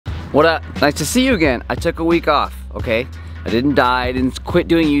What up? Nice to see you again. I took a week off, okay? I didn't die, I didn't quit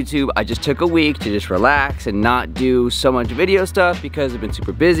doing YouTube. I just took a week to just relax and not do so much video stuff because I've been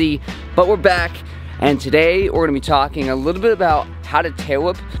super busy. But we're back, and today we're gonna be talking a little bit about how to tail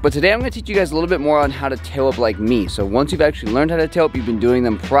whip. But today I'm gonna teach you guys a little bit more on how to tail whip like me. So once you've actually learned how to tail whip, you've been doing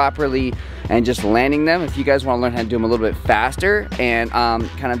them properly and just landing them. If you guys wanna learn how to do them a little bit faster and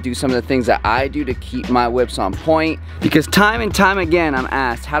kind of do some of the things that I do to keep my whips on point. Because time and time again, I'm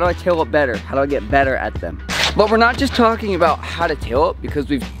asked, how do I tail whip better? How do I get better at them? But we're not just talking about how to tail whip because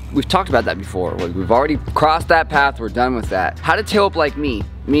we've talked about that before. We've already crossed that path, we're done with that. How to tail whip like me,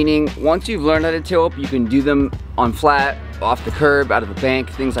 meaning once you've learned how to tail whip, you can do them on flat, off the curb, out of a bank,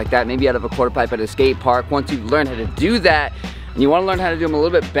 things like that, maybe out of a quarter pipe at a skate park. Once you've learned how to do that, and you wanna learn how to do them a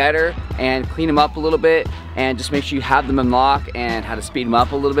little bit better and clean them up a little bit and just make sure you have them in lock and how to speed them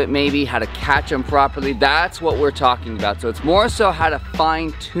up a little bit maybe, how to catch them properly, that's what we're talking about. So it's more so how to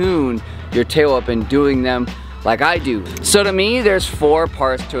fine tune your tail whip and doing them like I do. So to me, there's 4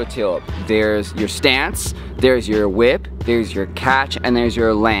 parts to a tail whip. There's your stance, there's your whip, there's your catch, and there's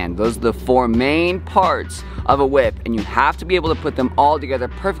your land. Those are the 4 main parts of a whip, and you have to be able to put them all together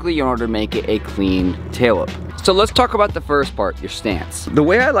perfectly in order to make it a clean tail whip. So let's talk about the first part, your stance. The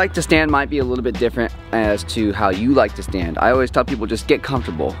way I like to stand might be a little bit different as to how you like to stand. I always tell people just get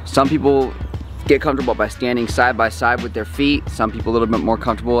comfortable. Some people get comfortable by standing side by side with their feet. Some people a little bit more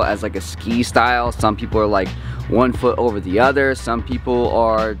comfortable as like a ski style. Some people are like 1 foot over the other. Some people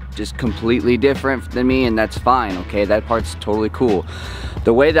are just completely different than me, and that's fine, okay? That part's totally cool.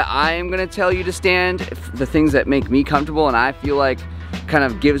 The way that I am gonna tell you to stand, the things that make me comfortable and I feel like kind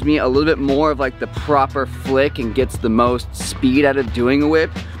of gives me a little bit more of like the proper flick and gets the most speed out of doing a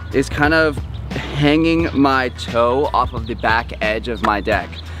whip, is kind of hanging my toe off of the back edge of my deck.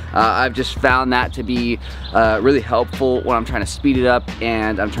 I've just found that to be really helpful when I'm trying to speed it up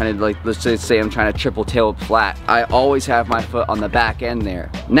and I'm trying to, like, let's just say I'm trying to triple tail flat. I always have my foot on the back end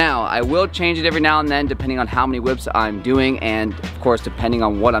there. Now, I will change it every now and then depending on how many whips I'm doing and of course depending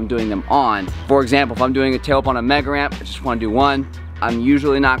on what I'm doing them on. For example, if I'm doing a tail whip on a mega ramp, I just want to do one. I'm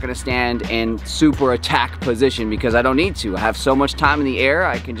usually not gonna stand in super attack position because I don't need to. I have so much time in the air,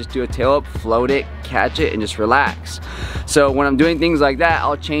 I can just do a tail up, float it, catch it, and just relax. So when I'm doing things like that,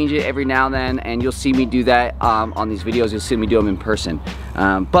 I'll change it every now and then, and you'll see me do that on these videos. You'll see me do them in person.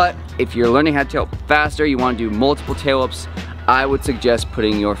 But if you're learning how to tail up faster, you wanna do multiple tail ups, I would suggest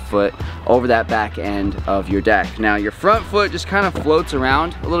putting your foot over that back end of your deck. Now your front foot just kind of floats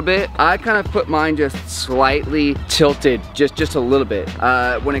around a little bit. I kind of put mine just slightly tilted, just a little bit.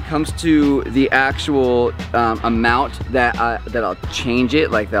 When it comes to the actual amount that I'll change it,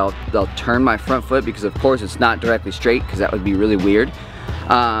 like they'll turn my front foot, because of course it's not directly straight because that would be really weird.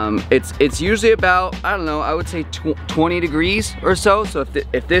 It's usually about, I don't know, I would say 20 degrees or so. So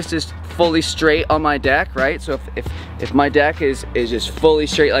if this is fully straight on my deck, right? So if my deck is just fully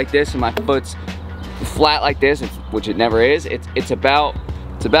straight like this and my foot's flat like this, which it never is, it's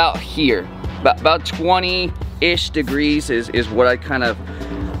about here. About 20-ish degrees is what I kind of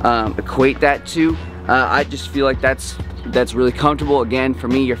equate that to. I just feel like that's really comfortable. Again, for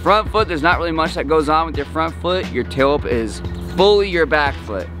me, your front foot, there's not really much that goes on with your front foot. Your tail whip is fully your back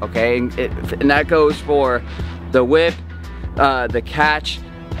foot, okay? And that goes for the whip, the catch,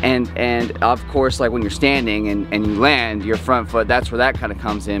 and of course, like when you're standing and you land, your front foot, that's where that kind of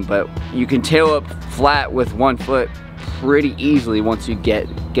comes in. But you can tail up flat with 1 foot pretty easily once you get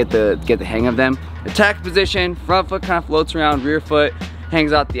the hang of them. Attack position, front foot kind of floats around, rear foot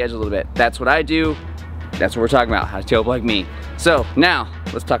hangs out the edge a little bit. That's what I do. That's what we're talking about, how to tail up like me. So now,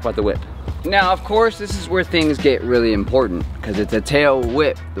 let's talk about the whip. Now, of course, this is where things get really important because it's a tail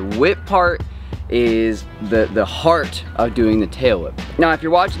whip. The whip part is the heart of doing the tail whip. Now, if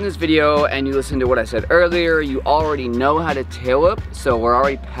you're watching this video and you listen to what I said earlier, you already know how to tail whip, so we're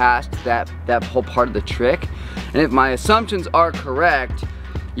already past that whole part of the trick. And if my assumptions are correct,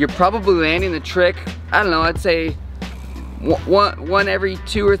 you're probably landing the trick, I don't know, I'd say one every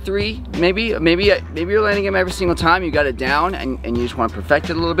 2 or 3, maybe you're landing them every single time. You got it down and you just want to perfect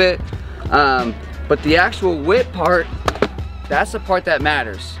it a little bit. But the actual whip part, that's the part that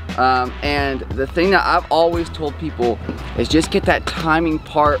matters. And the thing that I've always told people is just get that timing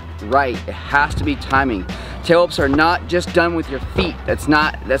part right. It has to be timing. Tail whips are not just done with your feet. That's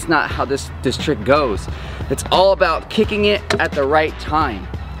not how this trick goes. It's all about kicking it at the right time.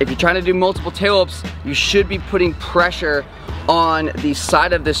 If you're trying to do multiple tail whips, you should be putting pressure on the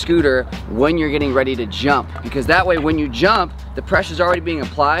side of the scooter when you're getting ready to jump, because that way when you jump, the pressure's already being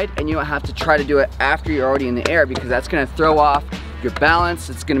applied and you don't have to try to do it after you're already in the air, because that's gonna throw off your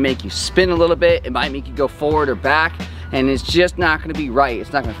balance. It's gonna make you spin a little bit. It might make you go forward or back. and it's just not gonna be right.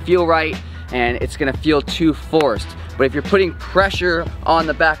 It's not gonna feel right, and it's gonna feel too forced. But if you're putting pressure on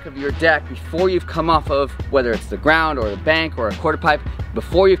the back of your deck before you've come off of, whether it's the ground or the bank or a quarter pipe,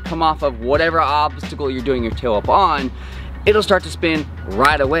 before you've come off of whatever obstacle you're doing your tail up on, it'll start to spin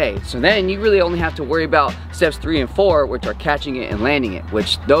right away. So then you really only have to worry about steps 3 and 4, which are catching it and landing it,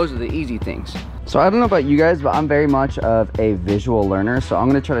 which those are the easy things. So I don't know about you guys, but I'm very much of a visual learner. So I'm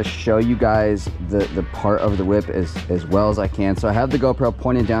gonna try to show you guys the part of the whip as well as I can. So I have the GoPro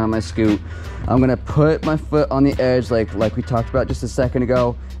pointed down on my scoot. I'm gonna put my foot on the edge like we talked about just a second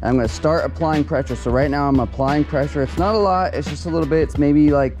ago. And I'm gonna start applying pressure. So right now I'm applying pressure. It's not a lot, it's just a little bit. It's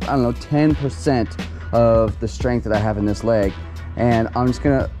maybe like, I don't know, 10% of the strength that I have in this leg. And I'm just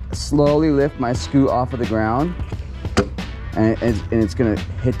gonna slowly lift my scoot off of the ground, and it's gonna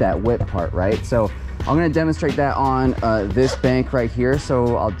hit that whip part, right? So I'm gonna demonstrate that on this bank right here.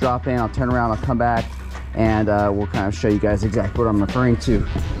 So I'll drop in, I'll turn around, I'll come back, and we'll kind of show you guys exactly what I'm referring to.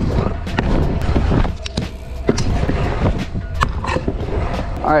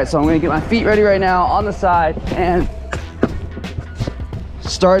 All right, so I'm gonna get my feet ready right now on the side, and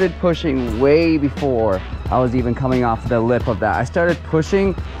started pushing way before I was even coming off the lip of that. I started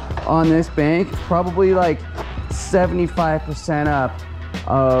pushing on this bank probably like 75% up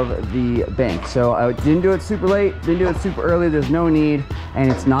of the bank. So I didn't do it super late, didn't do it super early. There's no need, and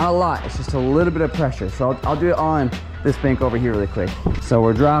it's not a lot. It's just a little bit of pressure. So I'll do it on this bank over here really quick. So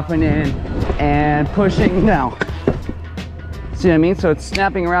we're dropping in and pushing now. See what I mean? So it's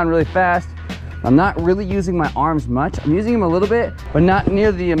snapping around really fast. I'm not really using my arms much. I'm using them a little bit, but not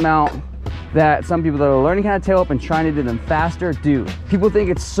near the amount that some people that are learning how to tail up and trying to do them faster do. People think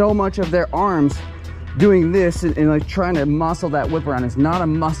it's so much of their arms doing this and like trying to muscle that whip around. It's not a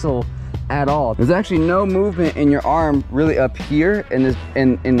muscle at all. There's actually no movement in your arm really up here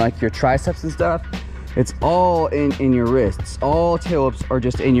in like your triceps and stuff. It's all in your wrists. All tail whips are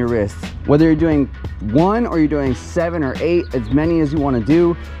just in your wrists. Whether you're doing 1 or you're doing 7 or 8, as many as you want to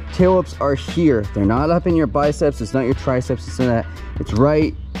do, tail whips are here. They're not up in your biceps, it's not your triceps, it's that. It's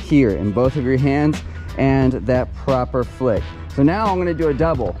right here in both of your hands and that proper flick. So now I'm gonna do a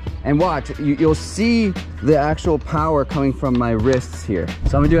double, and watch, you'll see the actual power coming from my wrists here.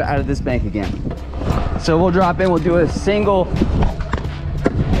 So I'm gonna do it out of this bank again. So we'll drop in, we'll do a single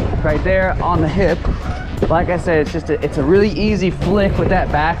right there on the hip. Like I said, it's a really easy flick with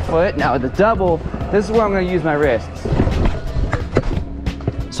that back foot. Now with the double, this is where I'm gonna use my wrists.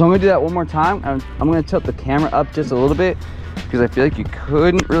 So I'm gonna do that one more time. I'm gonna tilt the camera up just a little bit because I feel like you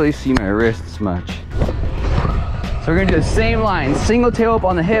couldn't really see my wrists much. So we're gonna do the same line, single tail up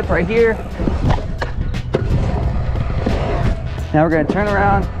on the hip right here. Now we're gonna turn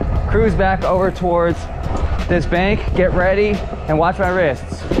around, cruise back over towards this bank, get ready, and watch my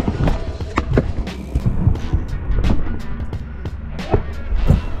wrists.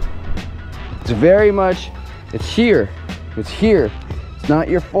 It's very much, it's here. It's not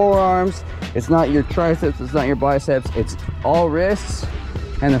your forearms, it's not your triceps, it's not your biceps, it's all wrists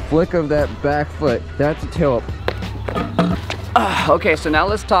and the flick of that back foot. That's a tail up. Okay, so now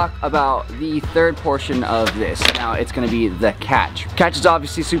let's talk about the third portion of this. Now it's gonna be the catch. Catch is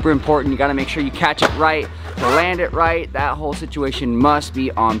obviously super important. You gotta make sure you catch it right, land it right. That whole situation must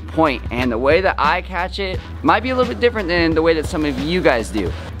be on point. And the way that I catch it might be a little bit different than the way that some of you guys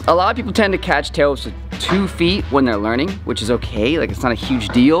do. A lot of people tend to catch tail whips with 2 feet when they're learning, which is okay, like it's not a huge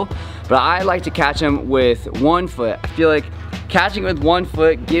deal. But I like to catch them with 1 foot. I feel like catching with 1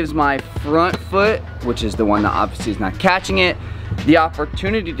 foot gives my front foot, which is the one that obviously is not catching it, the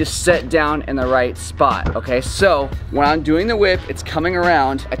opportunity to set down in the right spot. Okay, so when I'm doing the whip, it's coming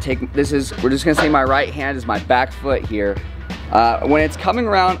around. I take, we're just gonna say my right hand is my back foot here. When it's coming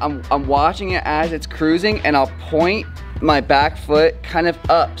around, I'm watching it as it's cruising, and I'll point my back foot kind of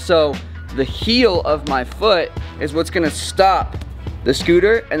up. So the heel of my foot is what's gonna stop the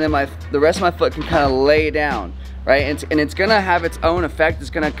scooter, and then the rest of my foot can kind of lay down. Right, and it's gonna have its own effect. It's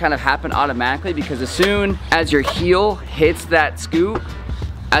gonna kind of happen automatically, because as soon as your heel hits that scoot,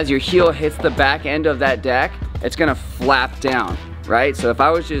 as your heel hits the back end of that deck, it's gonna flap down, right? So if I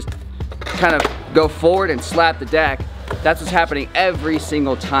was just kind of go forward and slap the deck, that's what's happening every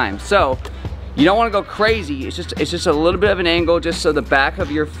single time. So you don't wanna go crazy. It's just a little bit of an angle, just so the back of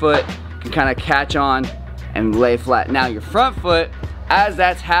your foot can kind of catch on and lay flat. Now your front foot, as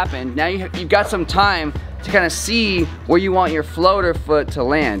that's happened, now you've got some time to kind of see where you want your floater foot to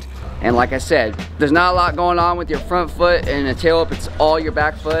land. And like I said, there's not a lot going on with your front foot and a tail up, it's all your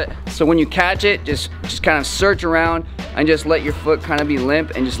back foot. So when you catch it, just kind of search around and just let your foot kind of be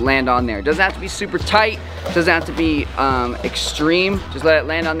limp and just land on there. It doesn't have to be super tight, it doesn't have to be extreme, just let it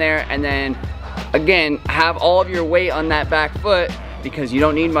land on there, and then again, have all of your weight on that back foot because you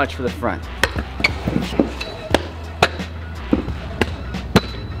don't need much for the front.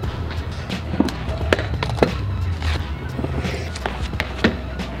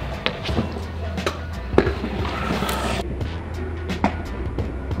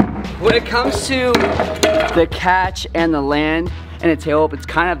 When it comes to the catch and the land and the tail whip, it's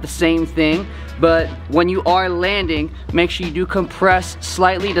kind of the same thing, but when you are landing, make sure you do compress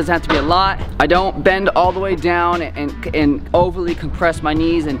slightly. It doesn't have to be a lot. I don't bend all the way down and overly compress my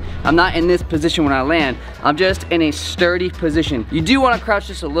knees, and I'm not in this position when I land. I'm just in a sturdy position. You do want to crouch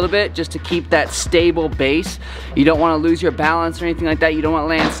just a little bit just to keep that stable base. You don't want to lose your balance or anything like that. You don't want to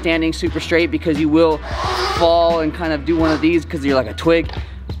land standing super straight because you will fall and kind of do one of these because you're like a twig.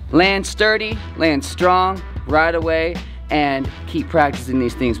 Land sturdy, land strong right away, and keep practicing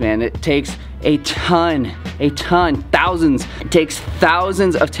these things, man. It takes a ton, thousands. It takes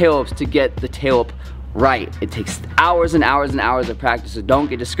thousands of tail whips to get the tail whip right. It takes hours and hours and hours of practice, so don't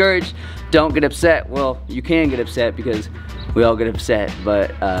get discouraged, don't get upset. Well, you can get upset because we all get upset,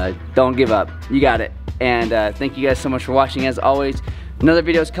 but don't give up. You got it. And thank you guys so much for watching. As always, another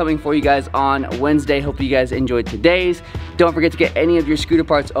video is coming for you guys on Wednesday. Hope you guys enjoyed today's. Don't forget to get any of your scooter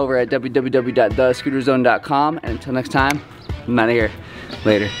parts over at www.thescooterzone.com. And until next time, I'm out of here.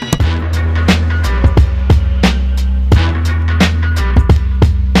 Later.